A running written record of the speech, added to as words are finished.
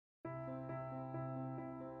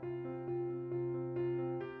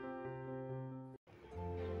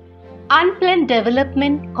Unplanned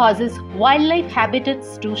development causes wildlife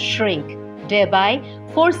habitats to shrink, thereby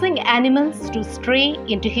forcing animals to stray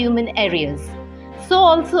into human areas. So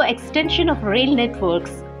also extension of rail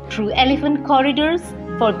networks through elephant corridors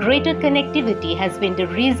for greater connectivity has been the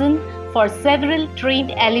reason for several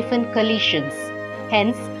trained elephant collisions.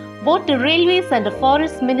 Hence, both the railways and the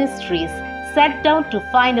forest ministries sat down to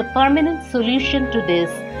find a permanent solution to this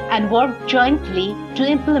and worked jointly to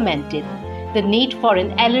implement it. The need for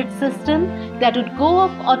an alert system that would go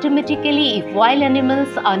off automatically if wild animals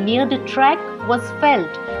are near the track was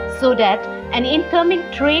felt, so that an incoming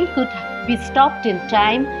train could be stopped in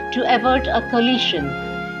time to avert a collision.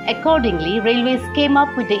 Accordingly, Railways came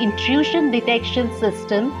up with the Intrusion Detection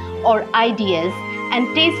System or IDS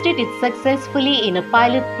and tested it successfully in a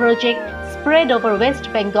pilot project spread over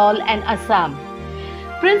West Bengal and Assam.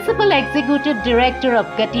 Principal Executive Director of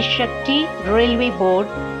Gati Shakti Railway Board,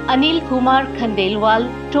 Anil Kumar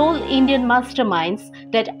Khandelwal, told Indian masterminds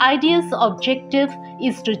that IDS' objective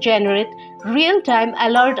is to generate real-time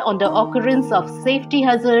alert on the occurrence of safety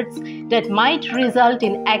hazards that might result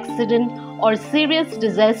in accident or serious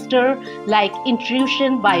disaster like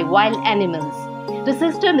intrusion by wild animals. The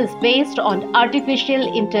system is based on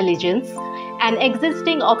artificial intelligence, and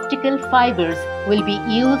existing optical fibers will be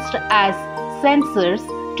used as sensors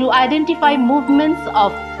to identify movements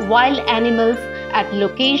of wild animals at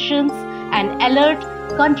locations and alert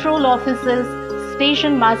control officers,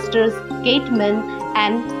 station masters, gatemen,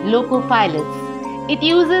 and loco pilots. It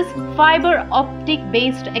uses fiber optic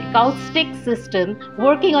based acoustic system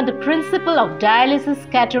working on the principle of dialysis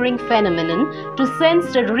scattering phenomenon to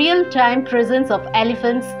sense the real-time presence of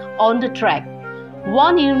elephants on the track.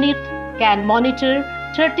 One unit can monitor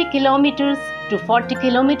 30 kilometers to 40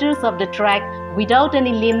 kilometers of the track without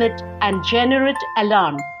any limit and generate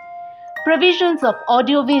alarm. Provisions of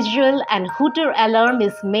audiovisual and hooter alarm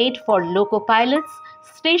is made for loco pilots,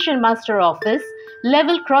 station master office,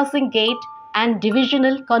 level crossing gate, and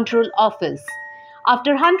divisional control office.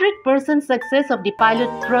 After 100% success of the pilot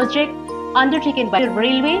project undertaken by the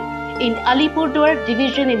Railway in Alipurduar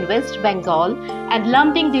division in West Bengal and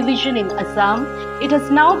Lumping division in Assam, it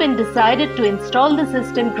has now been decided to install the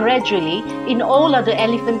system gradually in all other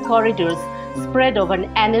elephant corridors spread over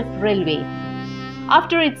NF Railway.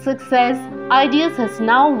 After its success, IDS has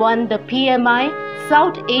now won the PMI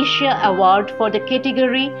South Asia Award for the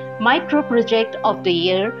category Micro Project of the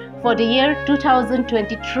Year for the year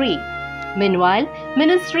 2023. Meanwhile,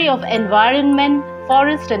 Ministry of Environment,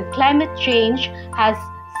 Forest and Climate Change has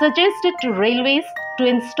suggested to railways to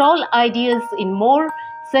install IDS in more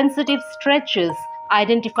sensitive stretches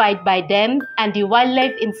identified by them and the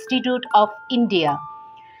Wildlife Institute of India.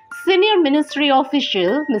 Senior ministry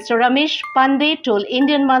official Mr. Ramesh Pandey told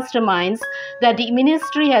Indian masterminds that the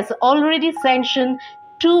ministry has already sanctioned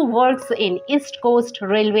 2 works in East Coast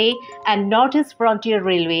Railway and Northeast Frontier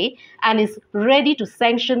Railway and is ready to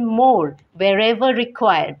sanction more wherever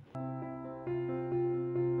required.